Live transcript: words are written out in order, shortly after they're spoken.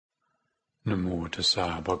Namo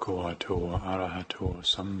tassa bhagavato arahato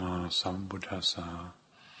samma sambuddhassa.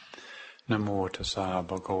 Namo tassa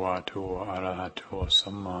bhagavato arahato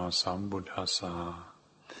samma sambuddhassa.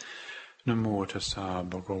 Namo tassa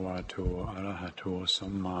bhagavato arahato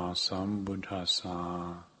samma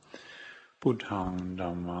sambuddhassa. Buddhaṃ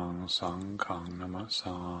dhammāṃ saṅghāṃ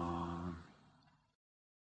namassāmi.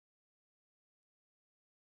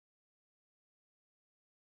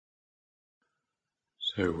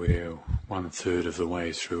 So we're 1/3 of the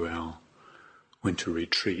way through our winter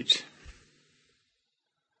retreat.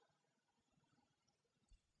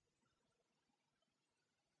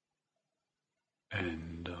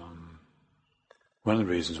 And one of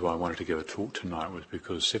the reasons why I wanted to give a talk tonight was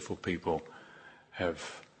because several people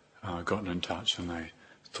have gotten in touch and they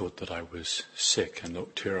thought that I was sick and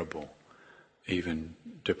looked terrible, even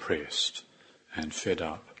depressed and fed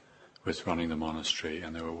up with running the monastery,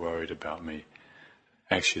 and they were worried about me.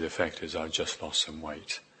 Actually, the fact is I just lost some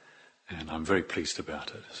weight, and I'm very pleased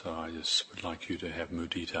about it. So I just would like you to have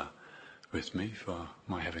mudita with me for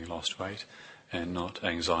my having lost weight, and not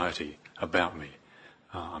anxiety about me.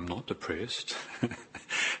 I'm not depressed,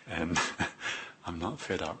 and I'm not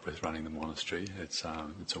fed up with running the monastery. It's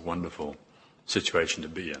a wonderful situation to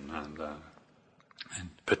be in,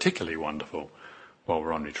 and particularly wonderful while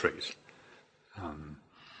we're on retreat.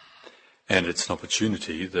 And it's an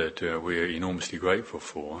opportunity that we're enormously grateful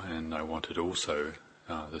for, and I wanted also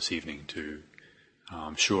this evening to,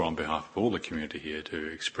 I'm sure on behalf of all the community here, to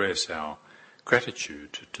express our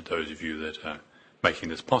gratitude to those of you that are making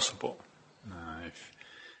this possible. If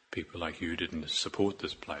people like you didn't support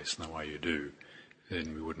this place in the way you do,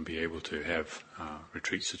 then we wouldn't be able to have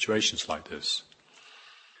retreat situations like this.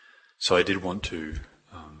 So I did want to,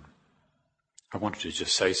 I wanted to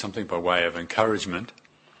just say something by way of encouragement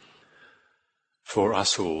for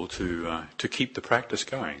us all to keep the practice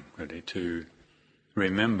going, really, to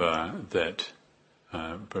remember that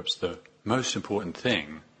perhaps the most important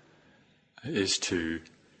thing is to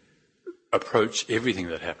approach everything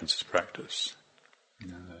that happens as practice.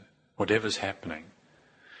 Whatever's happening,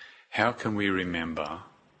 how can we remember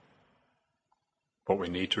what we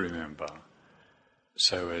need to remember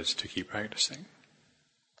so as to keep practicing?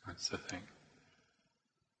 That's the thing.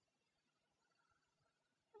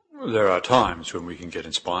 There are times when we can get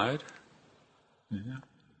inspired, and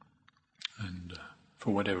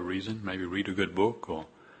for whatever reason, maybe read a good book or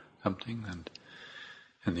something, and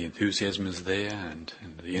the enthusiasm is there, and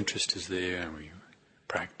the interest is there, and we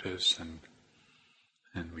practice,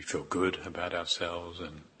 and we feel good about ourselves,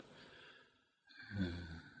 and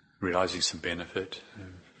realizing some benefit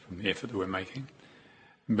from the effort that we're making.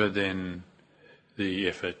 But then the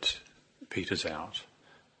effort peters out,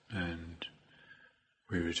 and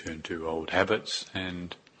we return to old habits,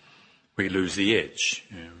 and we lose the edge.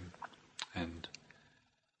 And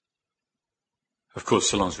of course,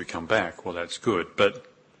 so long as we come back, well, that's good. But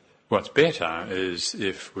what's better is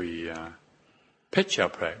if we pitch our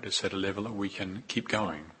practice at a level that we can keep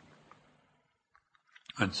going.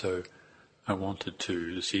 And so I wanted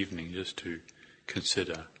to, this evening, just to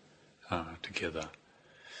consider together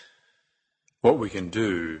what we can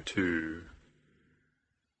do to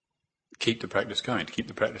keep the practice going, to keep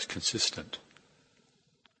the practice consistent,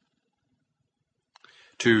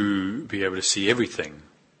 to be able to see everything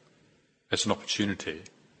as an opportunity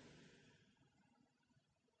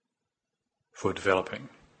for developing.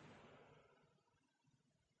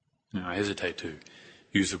 I hesitate to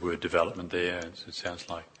use the word development there. It sounds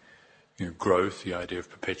like growth, the idea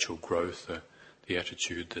of perpetual growth, the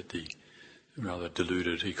attitude that the rather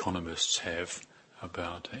deluded economists have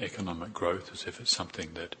about economic growth, as if it's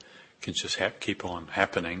something that can just keep on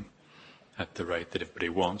happening at the rate that everybody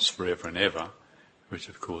wants forever and ever, which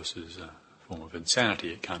of course is a form of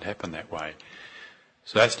insanity. It can't happen that way.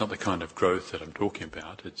 So that's not the kind of growth that I'm talking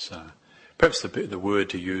about. It's perhaps the word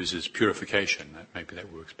to use is purification. Maybe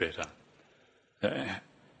that works better. That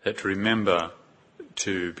to remember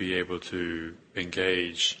to be able to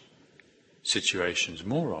engage situations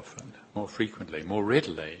more often, more frequently, more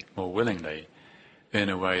readily, more willingly, in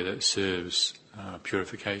a way that serves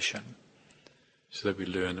purification, so that we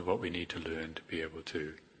learn what we need to learn to be able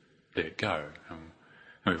to let go. And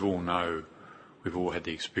we've all had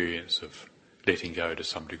the experience of letting go to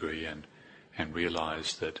some degree and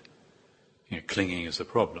realize that clinging is the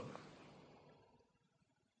problem.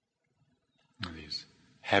 And these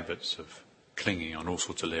habits of clinging on all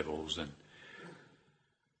sorts of levels and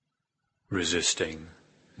resisting.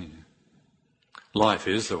 Life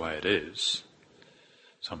is the way it is.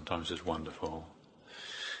 Sometimes it's wonderful,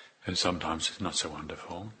 and sometimes it's not so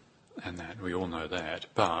wonderful, and that we all know that.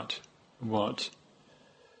 But what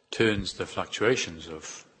turns the fluctuations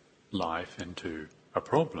of life into a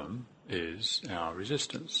problem is our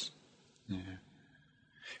resistance. Yeah.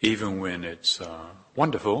 Even when it's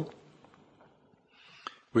wonderful,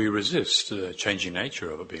 we resist the changing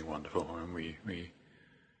nature of it being wonderful, and we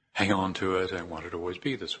hang on to it and want it to always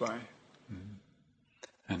be this way.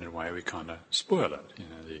 And in a way we kind of spoil it.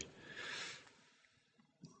 The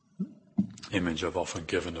image I've often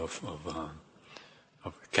given of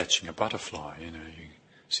catching a butterfly. You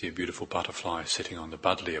see a beautiful butterfly sitting on the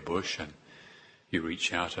buddleia bush, and you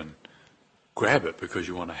reach out and grab it because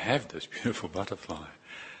you want to have this beautiful butterfly.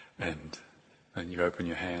 And then you open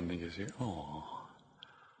your hand and you say, oh,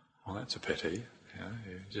 well, that's a pity.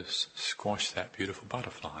 You just squash that beautiful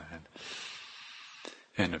butterfly.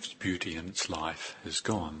 And its beauty and its life is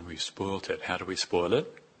gone. We've spoilt it. How do we spoil it?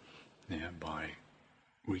 By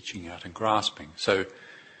reaching out and grasping. So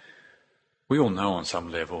we all know on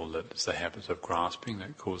some level that it's the habits of grasping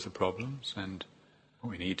that cause the problems, and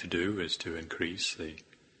what we need to do is to increase the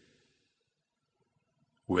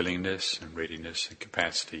willingness and readiness and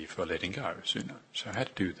capacity for letting go sooner. So how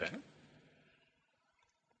to do that?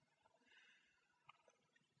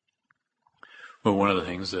 Well, one of the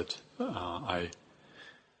things that I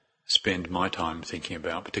spend my time thinking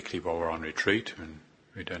about, particularly while we're on retreat and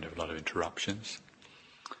we don't have a lot of interruptions,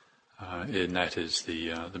 and that is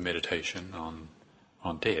the meditation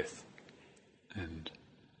on death. And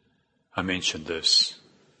I mentioned this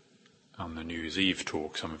on the New Year's Eve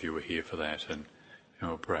talk. Some of you were here for that, and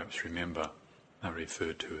you'll perhaps remember I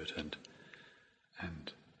referred to it, and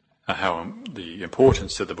how the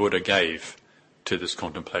importance that the Buddha gave to this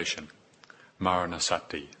contemplation,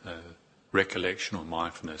 maranasati, recollection or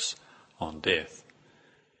mindfulness on death,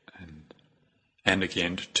 and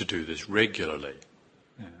again to do this regularly.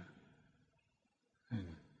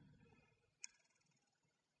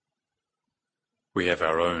 We have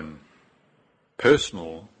our own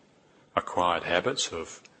personal acquired habits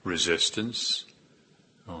of resistance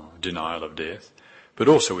or denial of death, but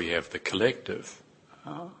also we have the collective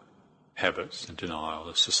habits and denial,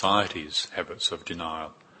 the society's habits of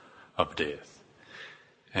denial of death.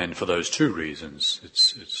 And for those two reasons,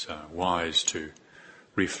 it's wise to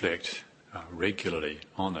reflect regularly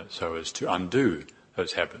on it so as to undo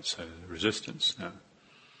those habits of resistance.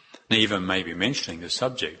 And even maybe mentioning the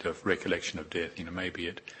subject of recollection of death, maybe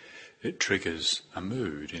it triggers a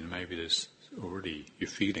mood, maybe there's already, you're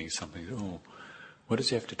feeling something, oh, what does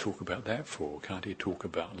he have to talk about that for? Can't he talk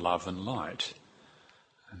about love and light?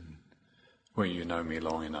 And, well, you know me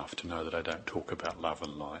long enough to know that I don't talk about love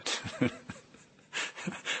and light.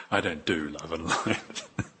 I don't do love and light.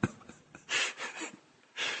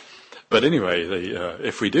 But anyway,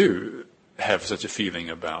 if we do have such a feeling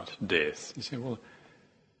about death, you say, well,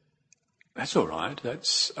 that's all right.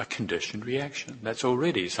 That's a conditioned reaction. That's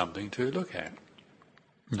already something to look at.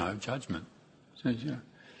 No judgment. So,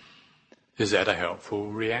 is that a helpful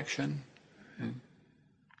reaction?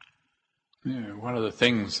 One of the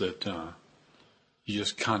things that you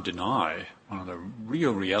just can't deny, one of the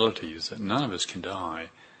real realities that none of us can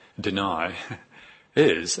deny,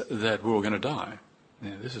 is that we're all going to die.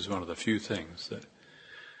 This is one of the few things that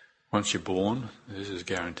once you're born, this is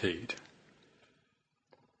guaranteed.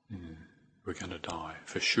 We're going to die,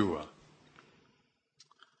 for sure.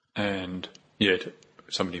 And yet,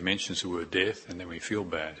 somebody mentions the word death, and then we feel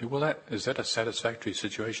bad. Well, is that a satisfactory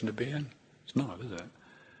situation to be in? It's not, is it?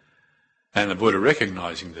 And the Buddha,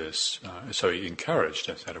 recognizing this, so he encouraged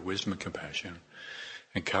us, out of wisdom and compassion,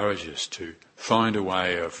 encouraged us to find a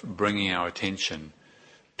way of bringing our attention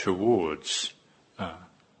towards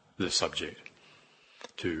the subject,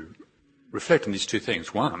 to reflect on these two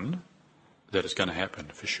things. One, that it's going to happen,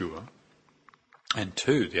 for sure. And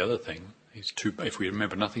two, the other thing, if we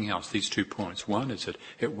remember nothing else, these 2 points. One is that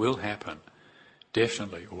it will happen.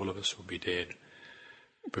 Definitely, all of us will be dead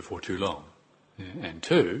before too long. And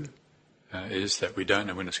two, is that we don't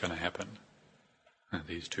know when it's going to happen. And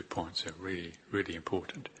these 2 points are really, really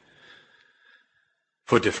important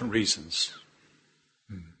for different reasons.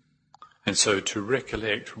 And so to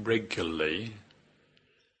recollect regularly,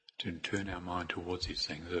 to turn our mind towards these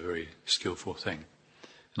things, is a very skillful thing.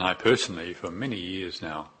 And I personally, for many years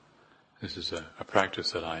now, this is a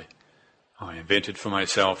practice that I invented for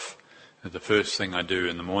myself. The first thing I do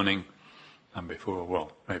in the morning,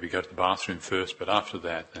 maybe go to the bathroom first, but after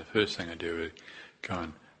that, the first thing I do is go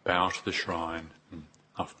and bow to the shrine and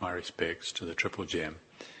offer my respects to the Triple Gem,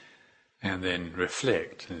 and then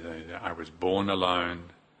reflect. I was born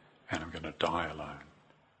alone, and I'm going to die alone.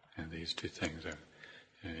 And these two things are,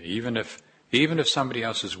 even if somebody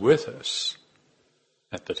else is with us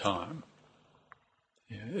at the time,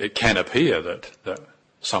 it can appear that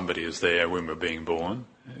somebody is there when we're being born.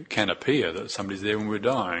 It can appear that somebody's there when we're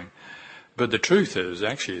dying. But the truth is,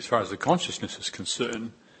 actually, as far as the consciousness is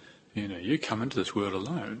concerned, you come into this world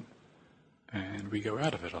alone, and we go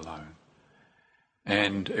out of it alone.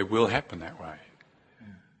 And it will happen that way.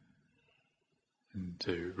 And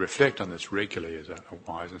to reflect on this regularly is a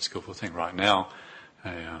wise and skillful thing. Right now,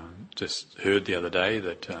 I just heard the other day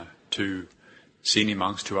that 2 senior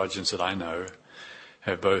monks, 2 Ajahns that I know,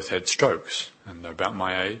 have both had strokes, and they're about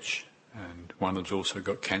my age, and one has also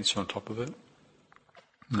got cancer on top of it.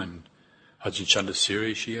 And Ajahn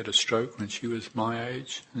Chandasiri, she had a stroke when she was my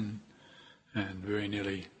age, and very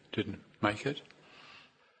nearly didn't make it.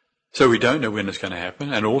 So we don't know when it's going to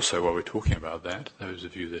happen. And also, while we're talking about that, those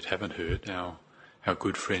of you that haven't heard, our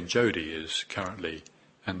good friend Jodie is currently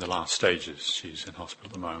in the last stages. She's in hospital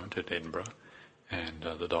at the moment at Edinburgh, and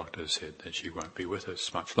the doctor said that she won't be with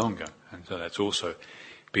us much longer. And so that's also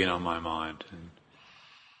been on my mind,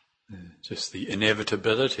 and just the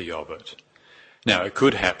inevitability of it. Now, it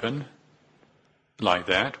could happen like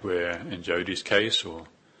that, where in Jodie's case, or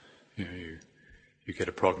you get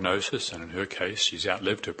a prognosis, and in her case, she's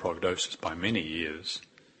outlived her prognosis by many years,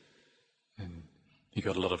 and you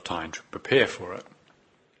got a lot of time to prepare for it.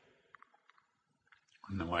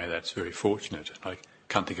 In a way, that's very fortunate. I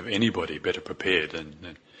can't think of anybody better prepared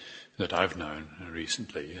than that I've known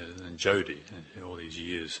recently than Jodie. All these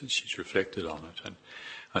years that she's reflected on it. And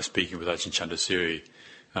I was speaking with Ajahn Chandasiri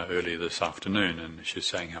earlier this afternoon, and she was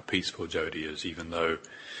saying how peaceful Jodie is, even though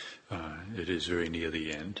it is very near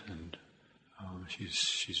the end, and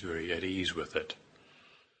she's very at ease with it.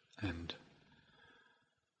 And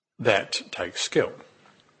that takes skill.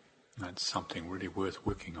 That's something really worth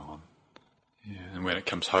working on. Yeah, and when it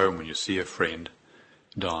comes home, when you see a friend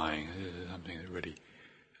dying, it's something that really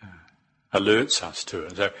alerts us to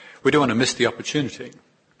it. So we don't want to miss the opportunity.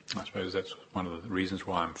 I suppose that's one of the reasons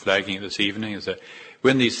why I'm flagging it this evening, is that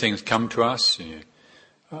when these things come to us,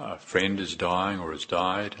 a friend is dying or has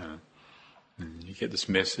died, and you get this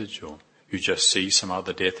message, or you just see some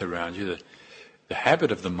other death around you, the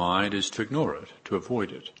habit of the mind is to ignore it, to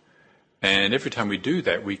avoid it. And every time we do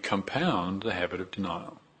that, we compound the habit of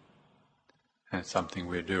denial. That's something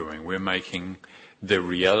we're doing. We're making the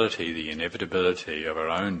reality, the inevitability of our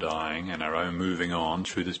own dying and our own moving on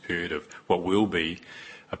through this period of what will be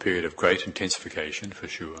a period of great intensification, for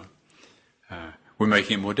sure. We're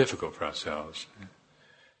making it more difficult for ourselves.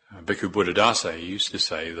 Bhikkhu Buddhadasa, he used to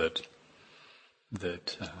say that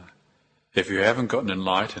if you haven't gotten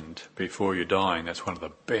enlightened before you're dying, that's one of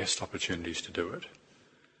the best opportunities to do it,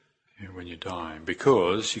 when you're dying,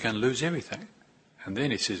 because you can lose everything. And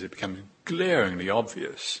then he says it becomes glaringly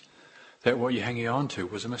obvious that what you're hanging on to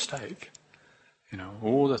was a mistake.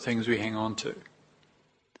 All the things we hang on to.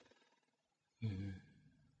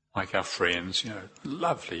 Like our friends,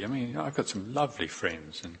 lovely. I mean, I've got some lovely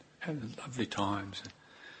friends and had lovely times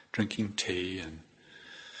drinking tea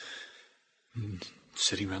and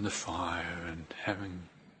sitting around the fire and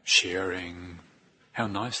sharing. How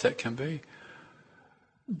nice that can be.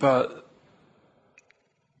 But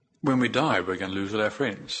when we die, we're going to lose all our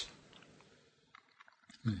friends.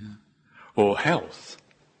 Mm-hmm. Or health.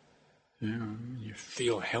 You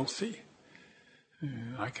feel healthy.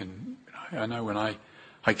 I know when I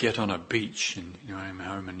get on a beach, and I'm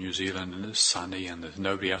home in New Zealand, and it's sunny, and there's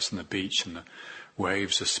nobody else on the beach, and the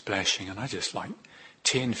waves are splashing, and I just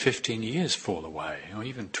 10, 15 years fall away, or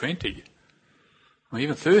even 20, or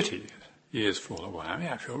even 30 years fall away.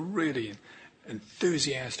 I feel really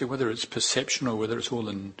enthusiastic, whether it's perception or whether it's all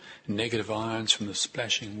in negative ions from the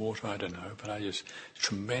splashing water, I don't know, but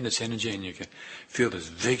tremendous energy, and you can feel this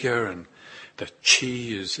vigor, and the chi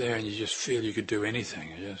is there, and you just feel you could do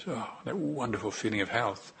anything. That wonderful feeling of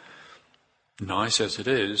health. Nice as it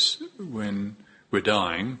is, when we're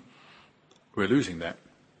dying, we're losing that.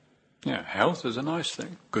 Health is a nice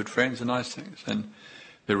thing. Good friends are nice things. And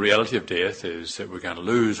the reality of death is that we're going to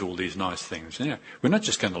lose all these nice things. We're not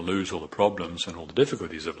just going to lose all the problems and all the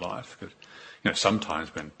difficulties of life. Because,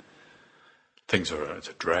 sometimes when things it's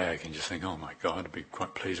a drag, and you just think, oh my God, I'd be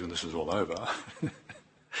quite pleased when this is all over.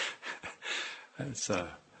 It's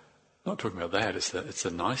not talking about that. It's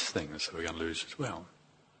the nice things that we're going to lose as well.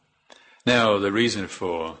 Now, the reason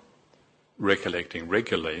for recollecting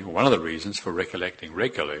regularly, one of the reasons for recollecting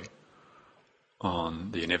regularly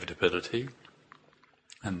on the inevitability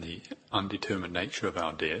and the undetermined nature of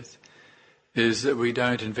our death, is that we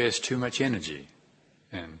don't invest too much energy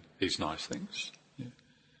in these nice things.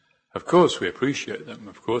 Of course we appreciate them.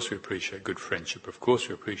 Of course we appreciate good friendship. Of course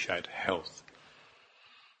we appreciate health.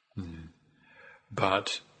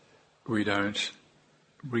 But we don't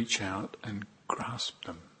reach out and grasp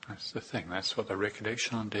them. That's the thing. That's what the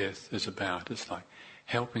recollection on death is about. It's like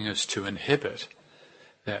helping us to inhibit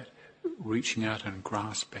that reaching out and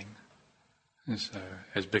grasping. And so,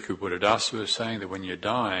 as Bhikkhu Buddhadasa was saying, that when you're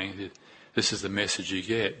dying, this is the message you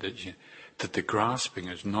get, that the grasping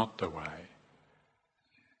is not the way.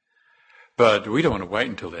 But we don't want to wait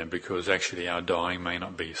until then, because actually our dying may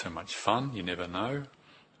not be so much fun. You never know.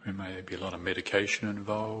 There may be a lot of medication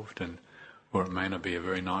involved, or it may not be a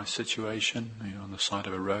very nice situation, on the side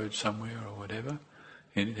of a road somewhere or whatever.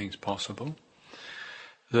 Anything's possible.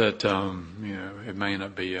 That it may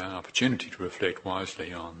not be an opportunity to reflect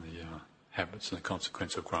wisely on the habits and the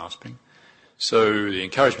consequence of grasping. So the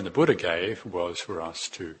encouragement the Buddha gave was for us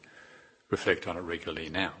to reflect on it regularly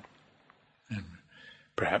now. And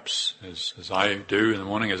perhaps, as I do in the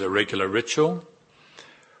morning, as a regular ritual,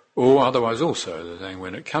 or otherwise also, saying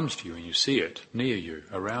when it comes to you and you see it near you,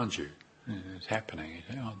 around you, it's happening, you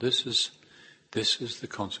say, oh, this is the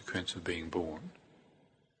consequence of being born.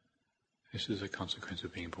 This is a consequence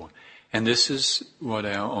of being born. And this is what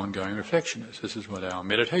our ongoing reflection is. This is what our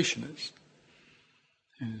meditation is.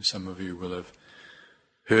 And some of you will have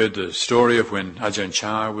heard the story of when Ajahn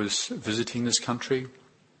Chah was visiting this country,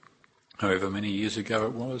 however many years ago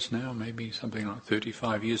it was now, maybe something like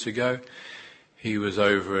 35 years ago. He was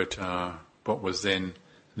over at what was then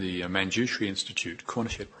the Manjushri Institute,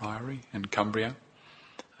 Cornishet Priory in Cumbria,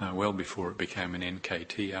 well before it became an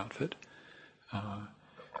NKT outfit.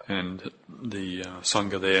 And the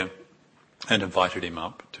Sangha there had invited him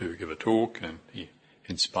up to give a talk, and he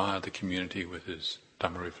inspired the community with his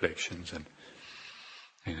Dhamma reflections and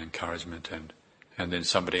encouragement. And then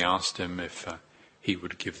somebody asked him if he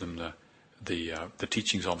would give them the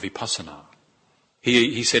teachings on Vipassana.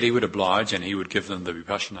 He said he would oblige and he would give them the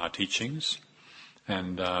Vipassana teachings,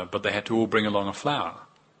 but they had to all bring along a flower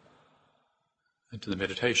to the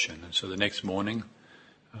meditation. And so the next morning,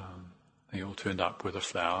 they all turned up with a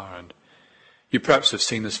flower, and you perhaps have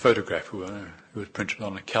seen this photograph. It was printed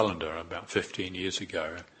on a calendar about 15 years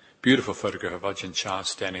ago. A beautiful photograph of Ajahn Chah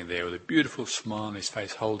standing there with a beautiful smile on his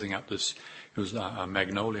face, holding up this. It was a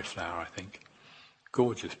magnolia flower, I think.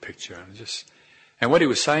 Gorgeous picture, and what he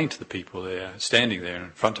was saying to the people there, standing there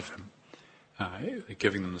in front of him,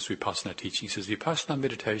 giving them this Vipassana teaching, he says, Vipassana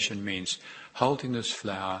meditation means holding this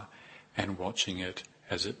flower and watching it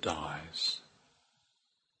as it dies.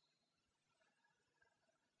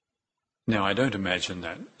 Now, I don't imagine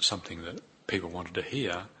that something that people wanted to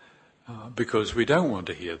hear, because we don't want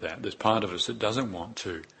to hear that. There's part of us that doesn't want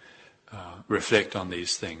to reflect on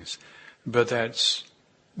these things. But that's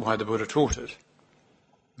why the Buddha taught it.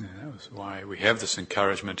 That was why we have this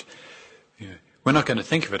encouragement. We're not going to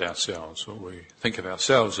think of it ourselves. What we think of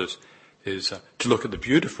ourselves is to look at the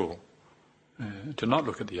beautiful, to not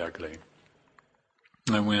look at the ugly.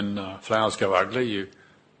 And when flowers go ugly, you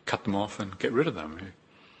cut them off and get rid of them.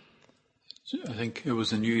 I think it was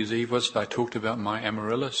the New Year's Eve, I talked about my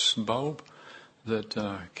amaryllis bulb that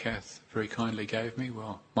Kath very kindly gave me.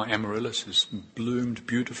 Well, my amaryllis has bloomed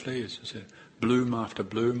beautifully. It's just a bloom after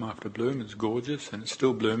bloom after bloom. It's gorgeous and it's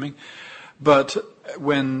still blooming. But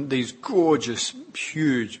when these gorgeous,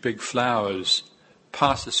 huge, big flowers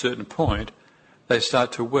pass a certain point, they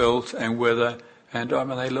start to wilt and wither, and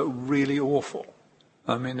they look really awful.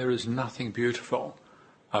 There is nothing beautiful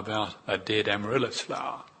about a dead amaryllis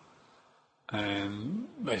flower. And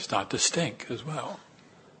they start to stink as well.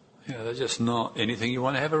 They're just not anything you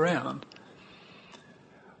want to have around.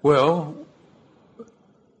 Well,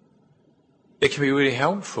 it can be really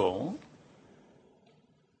helpful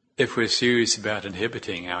if we're serious about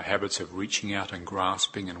inhibiting our habits of reaching out and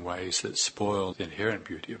grasping in ways that spoil the inherent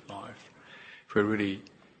beauty of life. If we're really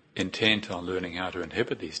intent on learning how to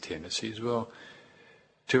inhibit these tendencies, well,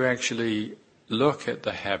 to actually look at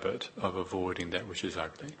the habit of avoiding that which is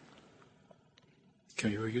ugly.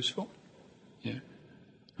 Can be very useful. Yeah.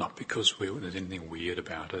 Not because there's anything weird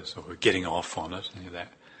about us or we're getting off on it, any of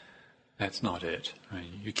that. That's not it.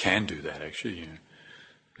 You can do that actually.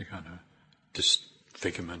 The kind of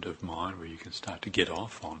disfigurement of mind where you can start to get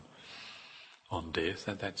off on death.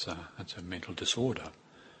 That's a mental disorder.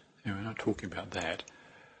 We're not talking about that.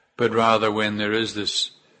 But rather when there is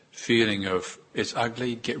this feeling of it's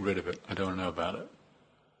ugly, get rid of it. I don't want to know about it.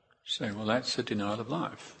 Say, well, that's a denial of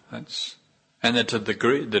life. And that to the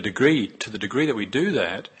degree that we do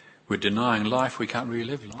that, we're denying life, we can't really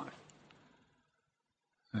live life.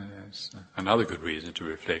 That's another good reason to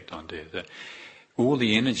reflect on death. That all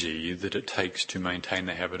the energy that it takes to maintain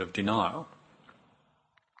the habit of denial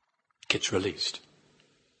gets released.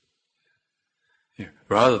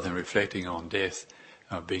 Rather than reflecting on death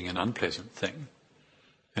being an unpleasant thing,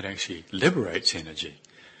 it actually liberates energy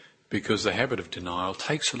because the habit of denial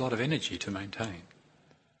takes a lot of energy to maintain.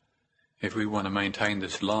 If we want to maintain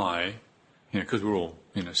this lie, because we're all,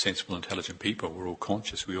 sensible, intelligent people, we're all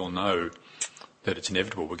conscious, we all know that it's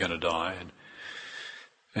inevitable we're going to die,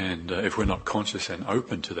 and if we're not conscious and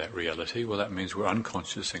open to that reality, well, that means we're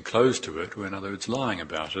unconscious and closed to it. We're, in other words, lying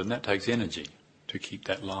about it, and that takes energy to keep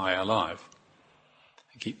that lie alive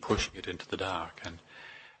and keep pushing it into the dark.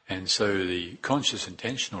 And so the conscious,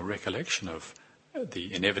 intentional recollection of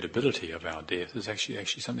the inevitability of our death is actually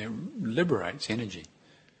something that liberates energy.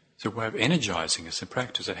 It's a way of energizing us in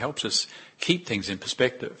practice. It helps us keep things in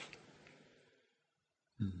perspective.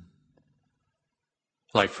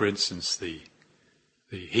 Like, for instance, the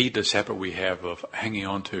heedless habit we have of hanging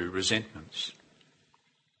on to resentments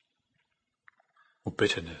or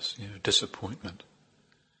bitterness, disappointment.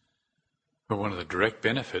 But one of the direct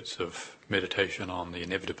benefits of meditation on the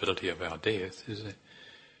inevitability of our death is that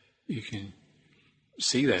you can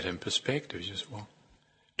see that in perspective. Just, well,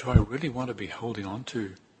 do I really want to be holding on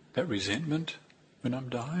to that resentment when I'm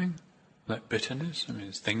dying? That bitterness?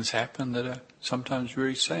 Things happen that are sometimes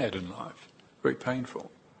very sad in life, very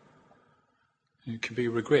painful. It can be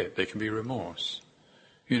regret, there can be remorse.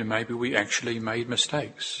 Maybe we actually made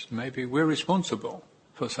mistakes. Maybe we're responsible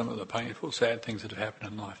for some of the painful, sad things that have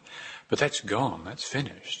happened in life. But that's gone, that's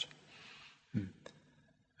finished.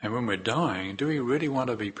 And when we're dying, do we really want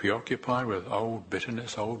to be preoccupied with old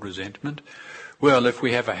bitterness, old resentment? Well, if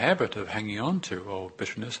we have a habit of hanging on to old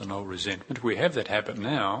bitterness and old resentment, if we have that habit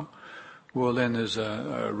now, well, then there's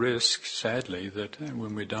a risk, sadly, that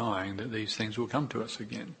when we're dying, that these things will come to us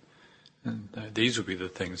again. And these will be the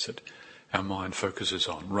things that our mind focuses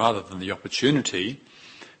on, rather than the opportunity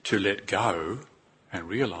to let go and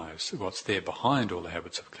realize what's there behind all the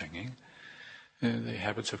habits of clinging. The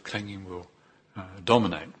habits of clinging will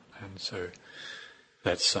dominate. And so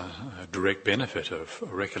that's a direct benefit of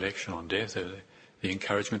a recollection on death, the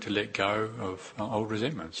encouragement to let go of old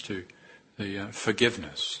resentments, to the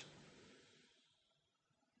forgiveness.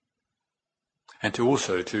 And to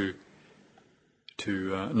also to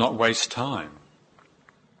not waste time.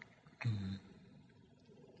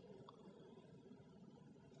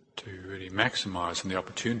 To really maximise on the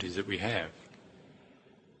opportunities that we have.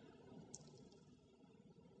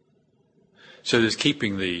 So there's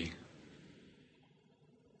keeping the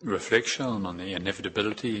reflection on the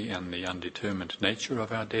inevitability and the undetermined nature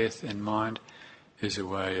of our death in mind is a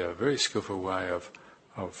very skillful way of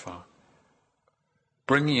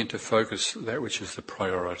bringing into focus that which is the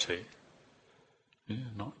priority.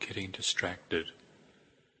 Not getting distracted.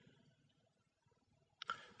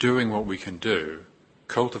 Doing what we can do,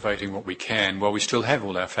 cultivating what we can while we still have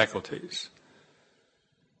all our faculties.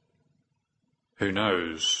 Who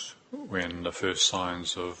knows when the first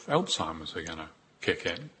signs of Alzheimer's are going to kick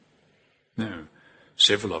in?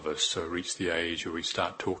 Several of us reach the age where we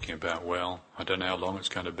start talking about, well, I don't know how long it's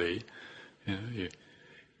going to be.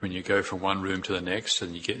 When you go from one room to the next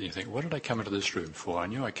and you think, what did I come into this room for? I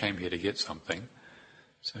knew I came here to get something.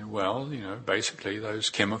 So, well, basically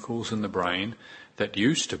those chemicals in the brain that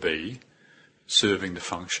used to be serving the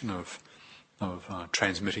function of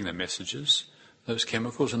transmitting the messages, those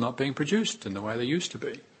chemicals are not being produced in the way they used to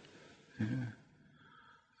be.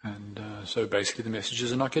 And so basically the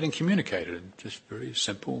messages are not getting communicated. Just very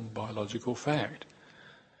simple biological fact.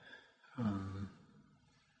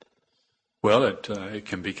 Well, it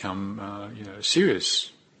can become a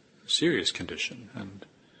serious condition, and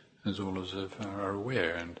as all of us are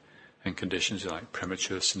aware, and conditions like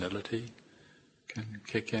premature senility can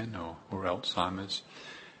kick in, or Alzheimer's.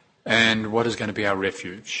 And what is going to be our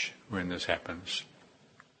refuge when this happens?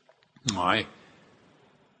 I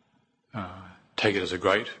take it as a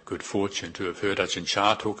great good fortune to have heard Ajahn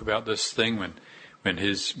Chah talk about this thing when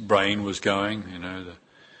his brain was going.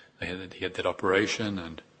 He had that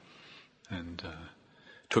operation and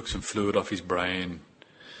took some fluid off his brain,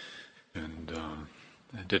 and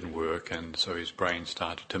it didn't work, and so his brain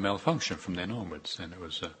started to malfunction from then onwards, and it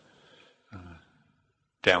was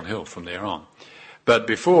downhill from there on. But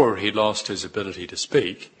before he lost his ability to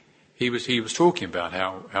speak, he was talking about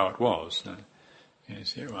how it was. He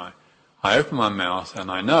said, I open my mouth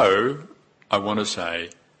and I know I want to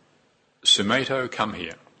say, Sumedho, come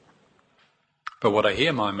here. But what I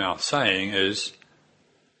hear my mouth saying is,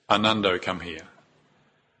 Anando, come here.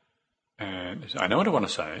 And I know what I want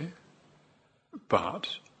to say,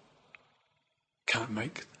 but can't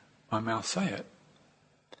make my mouth say it.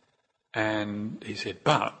 And he said,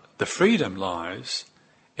 but the freedom lies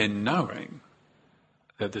in knowing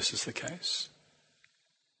that this is the case.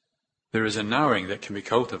 There is a knowing that can be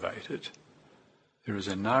cultivated. There is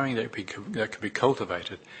a knowing that can be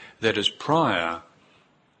cultivated that is prior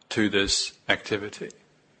to this activity.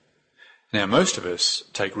 Now, most of us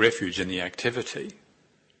take refuge in the activity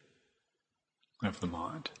of the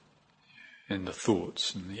mind, in the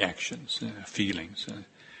thoughts and the actions, feelings.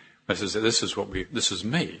 This is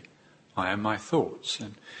me. I am my thoughts.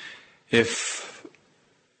 And if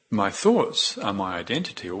my thoughts are my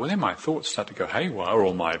identity, or then my thoughts start to go haywire,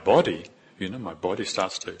 or my body, my body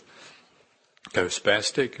starts to go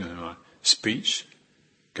spastic, my speech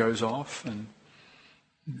goes off, and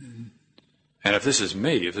if this is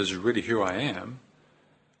me, if this is really who I am,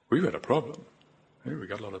 we've got a problem. We've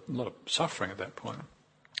got a lot of suffering at that point.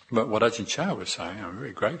 But what Ajahn Chah was saying, I'm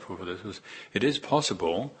very grateful for this, was it is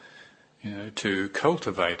possible, to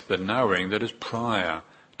cultivate the knowing that is prior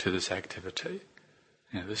to this activity.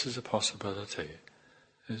 This is a possibility.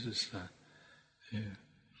 This is,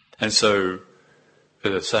 And so,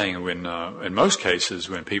 they're saying when, in most cases,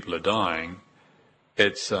 when people are dying,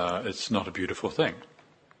 it's not a beautiful thing.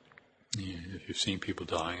 If you've seen people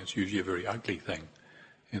dying, it's usually a very ugly thing.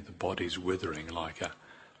 The body's withering like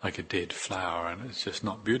a dead flower, and it's just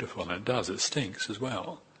not beautiful. And it stinks as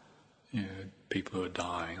well. People who are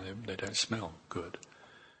dying, they don't smell good.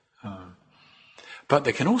 But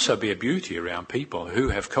there can also be a beauty around people who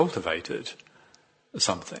have cultivated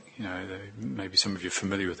something. Maybe some of you are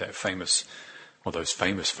familiar with those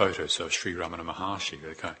famous photos of Sri Ramana Maharshi.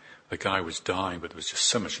 The guy was dying, but there was just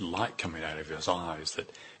so much light coming out of his eyes that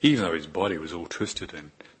even though his body was all twisted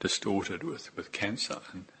and distorted with cancer,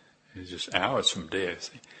 and he was just hours from death,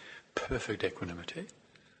 perfect equanimity,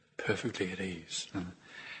 perfectly at ease.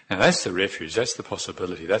 And that's the refuge, that's the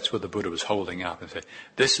possibility, that's what the Buddha was holding up and said,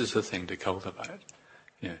 this is the thing to cultivate.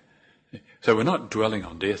 So we're not dwelling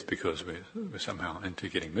on death because we're somehow into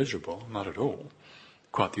getting miserable, not at all.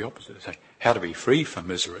 Quite the opposite. Say, how to be free from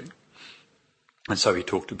misery. And so he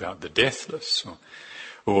talked about the deathless,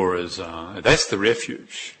 or as that's the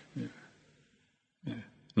refuge.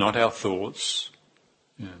 Not our thoughts,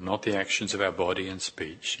 not the actions of our body and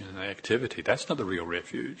speech, the activity. That's not the real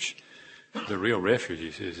refuge. The real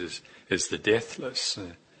refuge is the deathless.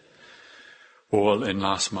 Or in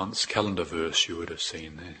last month's calendar verse you would have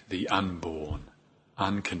seen the unborn,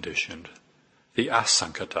 unconditioned, the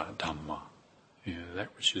asankata Dhamma.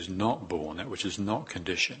 That which is not born, that which is not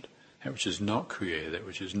conditioned, that which is not created, that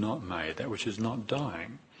which is not made, that which is not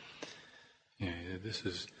dying.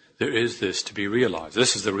 There is this to be realized.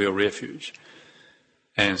 This is the real refuge.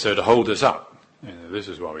 And so to hold this up, this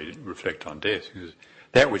is why we reflect on death, because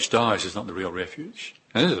that which dies is not the real refuge.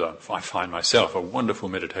 And this is, I find myself, a wonderful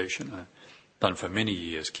meditation I've done for many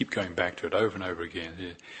years, keep going back to it over and over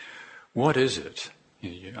again. What is it?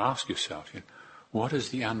 You ask yourself, what is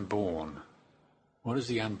the unborn? What is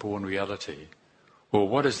the unborn reality? Or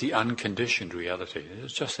what is the unconditioned reality?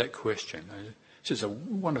 It's just that question. It's just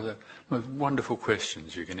one of the most wonderful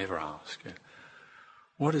questions you can ever ask.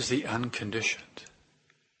 What is the unconditioned?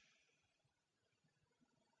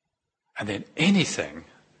 And then anything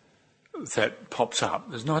that pops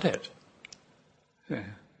up is not it.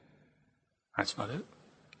 That's not it.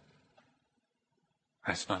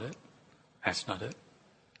 That's not it. That's not it.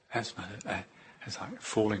 That's not it. It's like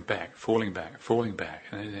falling back.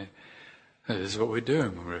 And this is what we're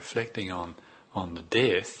doing when we're reflecting on the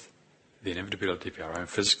death, the inevitability of our own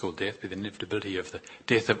physical death, but the inevitability of the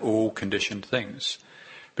death of all conditioned things.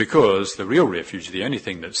 Because the real refuge, the only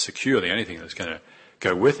thing that's secure, the only thing that's going to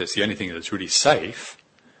go with us, the only thing that's really safe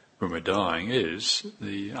when we're dying is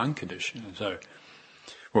the unconditioned. And so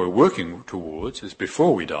what we're working towards is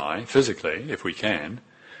before we die, physically, if we can,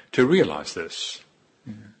 to realize this.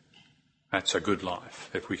 That's a good life,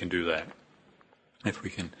 if we can do that. If we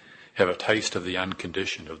can have a taste of the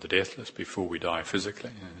unconditioned, of the deathless, before we die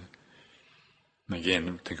physically. And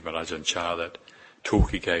again, think about Ajahn Chah, that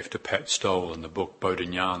talk he gave to Pat Stoll in the book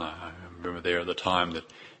Bodhinyana. I remember there at the time that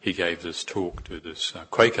he gave this talk to this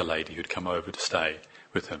Quaker lady who'd come over to stay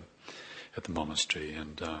with him at the monastery,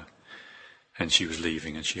 and she was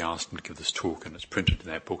leaving, and she asked him to give this talk, and it's printed in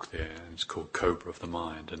that book there, and it's called Cobra of the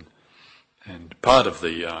Mind. And part of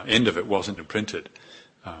the end of it wasn't printed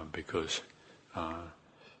because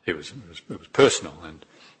it was personal,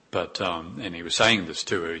 and he was saying this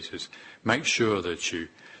to her. He says, "Make sure that you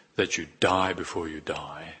die before you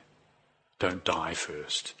die. Don't die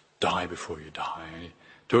first. Die before you die."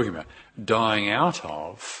 Talking about dying out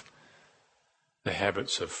of the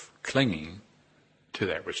habits of clinging to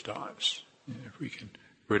that which dies. If we can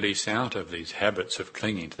release out of these habits of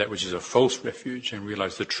clinging to that which is a false refuge and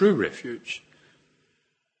realize the true refuge,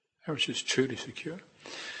 that which is truly secure.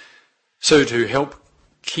 So to help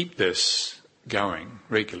keep this going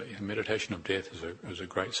regularly, the meditation of death is a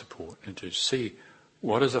great support, and to see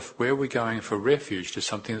where are we going for refuge to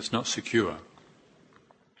something that's not secure?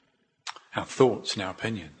 Our thoughts and our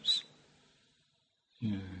opinions.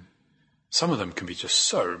 Yeah. Some of them can be just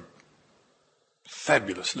so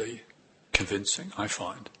fabulously convincing, I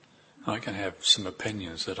find. I can have some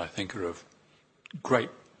opinions that I think are of great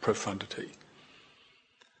profundity.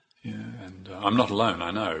 Yeah, and I'm not alone,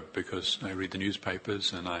 I know, because I read the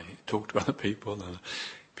newspapers and I talk to other people, and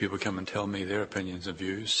people come and tell me their opinions and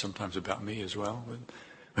views, sometimes about me as well.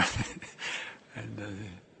 And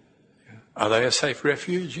are they a safe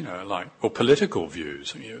refuge? Or political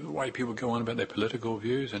views? The way people go on about their political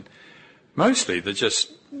views, and mostly they're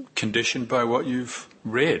just conditioned by what you've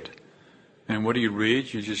read. And what do you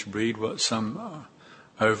read? You just read what some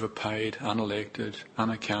overpaid, unelected,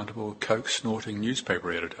 unaccountable, coke-snorting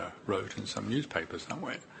newspaper editor wrote in some newspaper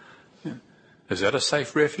somewhere. Yeah. Is that a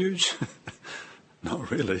safe refuge?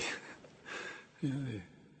 Not really. Yeah.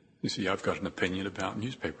 You see, I've got an opinion about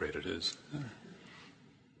newspaper editors. Yeah.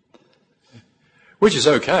 Which is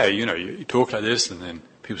okay, you talk like this and then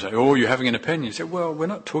people say, oh, you're having an opinion. You say, well, we're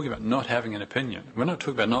not talking about not having an opinion. We're not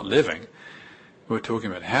talking about not living. We're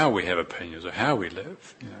talking about how we have opinions or how we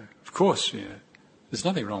live. Of course, there's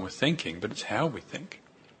nothing wrong with thinking, but it's how we think.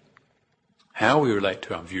 How we relate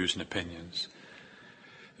to our views and opinions.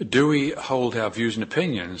 Do we hold our views and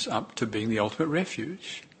opinions up to being the ultimate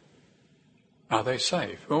refuge? Are they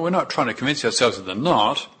safe? Well, we're not trying to convince ourselves that they're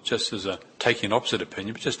not, just as taking an opposite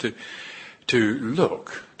opinion, but just to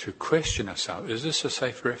look, to question ourselves, is this a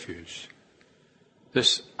safe refuge?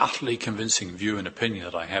 This utterly convincing view and opinion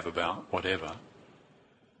that I have about whatever.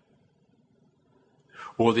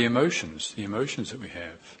 Or the emotions that we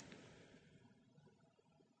have.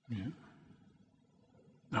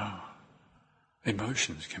 Yeah.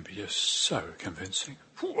 Emotions can be just so convincing.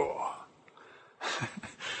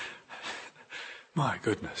 My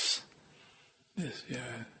goodness. Yes,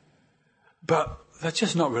 yeah. But that's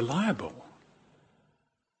just not reliable.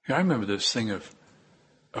 I remember this thing of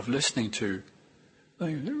listening to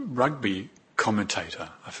a rugby commentator.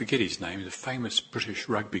 I forget his name. He's a famous British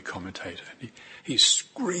rugby commentator. He's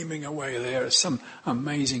screaming away there at some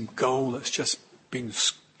amazing goal that's just been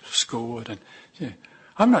scored. And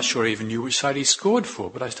I'm not sure I even knew which side he scored for,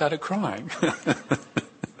 but I started crying.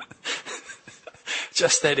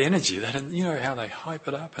 Just that energy, how they hype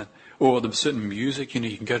it up, or the certain music.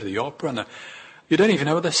 You can go to the opera and you don't even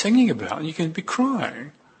know what they're singing about, and you can be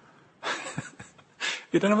crying.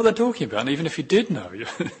 You don't know what they're talking about, and even if you did know,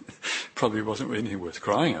 probably wasn't anything worth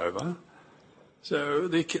crying over. So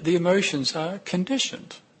the emotions are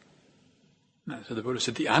conditioned. So the Buddha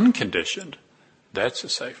said the unconditioned, that's a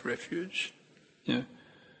safe refuge. Yeah.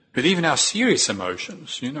 But even our serious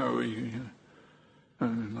emotions,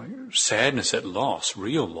 like sadness at loss,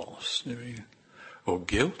 real loss, or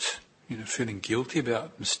guilt, feeling guilty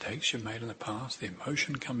about mistakes you've made in the past, the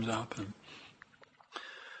emotion comes up and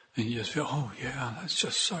you just feel, oh yeah, that's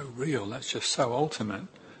just so real, that's just so ultimate.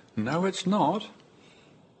 No, it's not.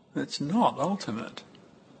 It's not ultimate.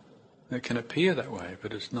 It can appear that way,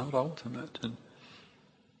 but it's not ultimate. And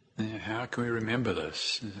how can we remember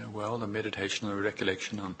this? Well, the meditation or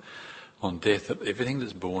recollection on death, that everything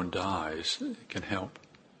that's born dies, it can help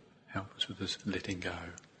us with this letting go.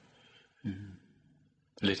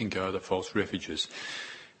 Letting go of the false refuges.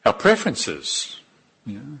 Our preferences,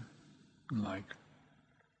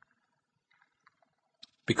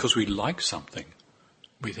 because we like something,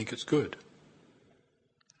 we think it's good.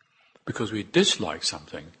 Because we dislike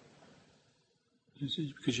something,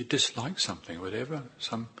 because you dislike something, whatever,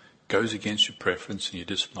 some goes against your preference and you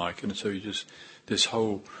dislike it, and so this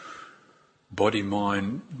whole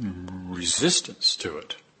body-mind resistance to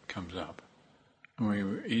it comes up. And we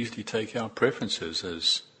easily take our preferences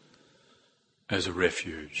as a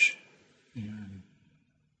refuge.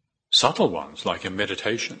 Subtle ones, like in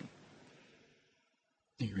meditation.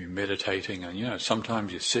 You can be meditating and,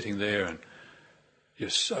 sometimes you're sitting there and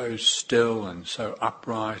you're so still and so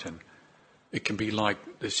upright, and it can be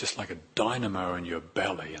like, there's just like a dynamo in your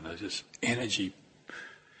belly, and there's this energy,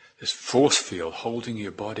 this force field holding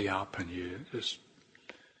your body up, and you're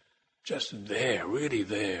just there, really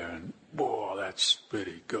there, and whoa, that's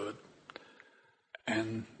really good.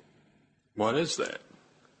 And what is that?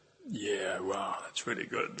 Yeah, wow, that's really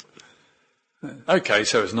good. Okay,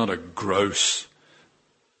 so it's not a gross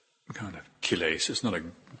kind of kilesa, it's not a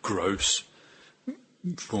gross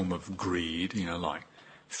form of greed, like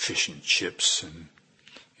fish and chips and,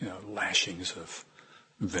 lashings of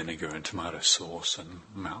vinegar and tomato sauce and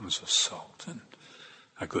mountains of salt and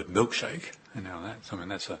a good milkshake.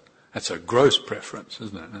 That's a gross preference,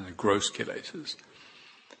 isn't it? And a gross kilesas.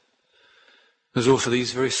 There's also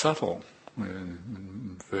these very subtle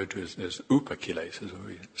referred to as upakilesas,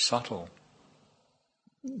 or subtle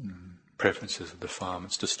preferences of the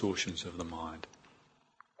defilements, distortions of the mind.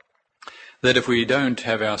 That if we don't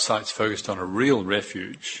have our sights focused on a real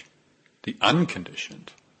refuge, the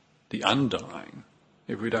unconditioned, the undying,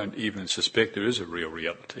 if we don't even suspect there is a real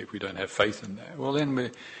reality, if we don't have faith in that, well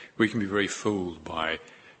then we can be very fooled by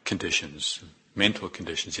conditions, mental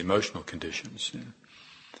conditions, emotional conditions,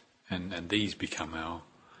 and these become our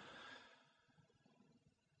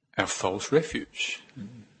false refuge.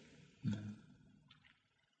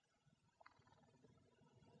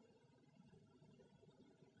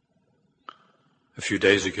 A few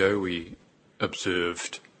days ago we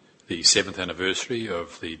observed the 7th anniversary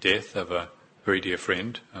of the death of a very dear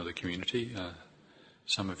friend of the community.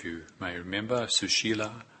 Some of you may remember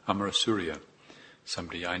Sushila Amarasuriya,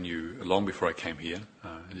 somebody I knew long before I came here.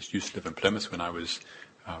 I used to live in Plymouth when I was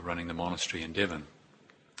running the monastery in Devon.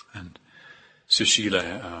 And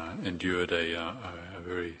Sushila endured a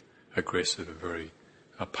very aggressive, a very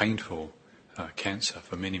painful cancer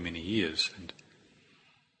for many, many years. And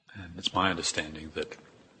it's my understanding that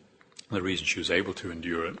the reason she was able to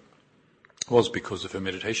endure it was because of her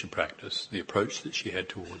meditation practice, the approach that she had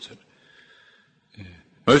towards it. Yeah.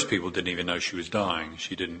 Most people didn't even know she was dying.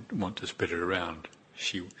 She didn't want to spread it around.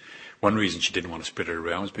 One reason she didn't want to spread it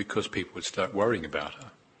around was because people would start worrying about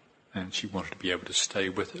her. And she wanted to be able to stay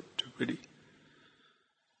with it, to really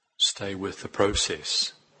stay with the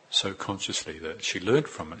process so consciously that she learned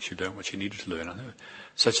from it. She learned what she needed to learn.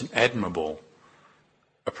 Such an admirable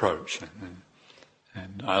approach.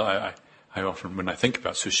 And I often, when I think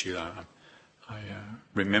about Sushila, I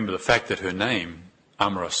remember the fact that her name,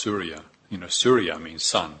 Amara Surya, Surya means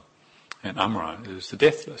sun, and Amara is the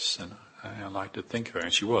deathless, and I like to think of her,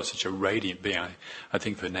 and she was such a radiant being. I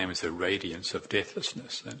think of her name as the radiance of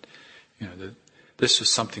deathlessness, and this was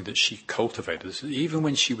something that she cultivated. Even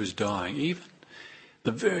when she was dying, even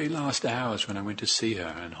the very last hours when I went to see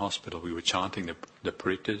her in hospital, we were chanting the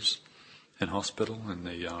paritas in hospital and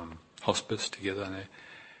the hospice together,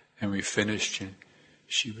 and we finished.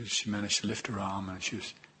 She managed to lift her arm, and she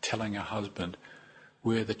was telling her husband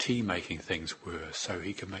where the tea-making things were so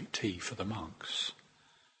he could make tea for the monks.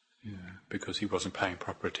 Because he wasn't paying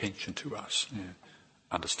proper attention to us.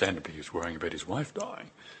 Understandably, he was worrying about his wife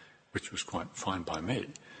dying, which was quite fine by me.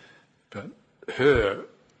 But her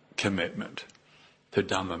commitment to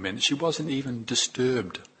Dhamma meant that she wasn't even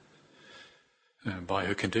disturbed by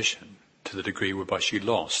her condition to the degree whereby she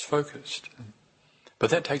lost focus. But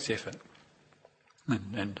that takes effort.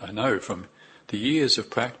 And I know from the years of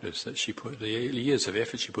practice that the years of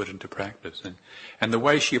effort she put into practice, and the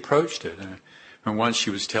way she approached it. And once she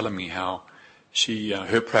was telling me how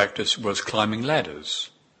her practice was climbing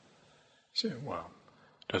ladders. So, well,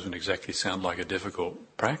 doesn't exactly sound like a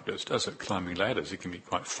difficult practice, does it? Climbing ladders, it can be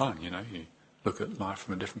quite fun, You look at life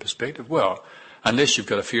from a different perspective. Well, unless you've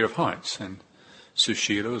got a fear of heights. And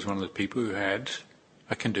Sushila was one of the people who had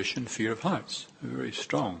a conditioned fear of heights, a very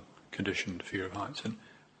strong conditioned fear of heights.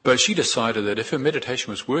 But she decided that if her meditation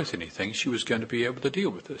was worth anything, she was going to be able to deal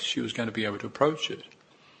with this. She was going to be able to approach it.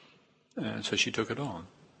 And so she took it on.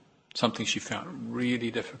 Something she found really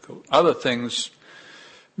difficult. Other things,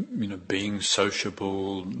 being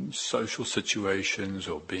sociable, social situations,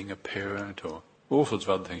 or being a parent, or all sorts of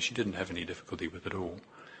other things, she didn't have any difficulty with at all.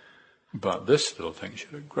 But this little thing she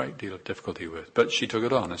had a great deal of difficulty with. But she took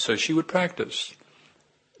it on. And so she would practice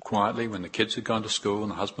quietly when the kids had gone to school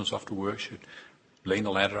and the husband was off to work. She'd lean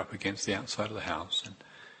the ladder up against the outside of the house, and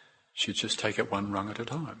she'd just take it one rung at a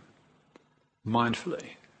time,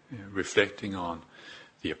 mindfully, reflecting on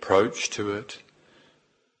the approach to it,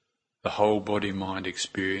 the whole body-mind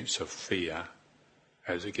experience of fear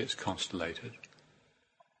as it gets constellated,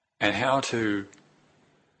 and how to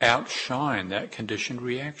outshine that conditioned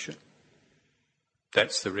reaction.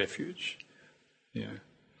 That's the refuge.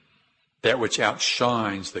 That which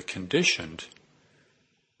outshines the conditioned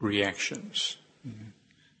reactions.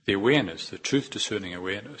 The awareness, the truth-discerning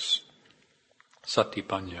awareness,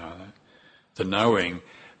 satipanya, the knowing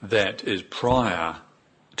that is prior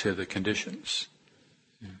to the conditions.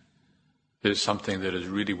 There's something that is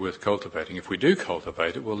really worth cultivating. If we do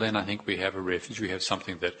cultivate it, well then I think we have a refuge, we have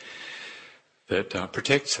something that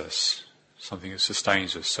protects us, something that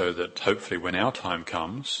sustains us, so that hopefully when our time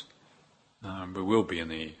comes, we will be in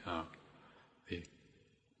the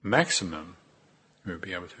maximum, we'll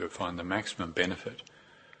be able to find the maximum benefit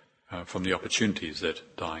from the opportunities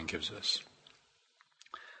that dying gives us.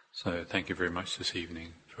 So thank you very much this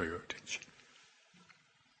evening for your attention.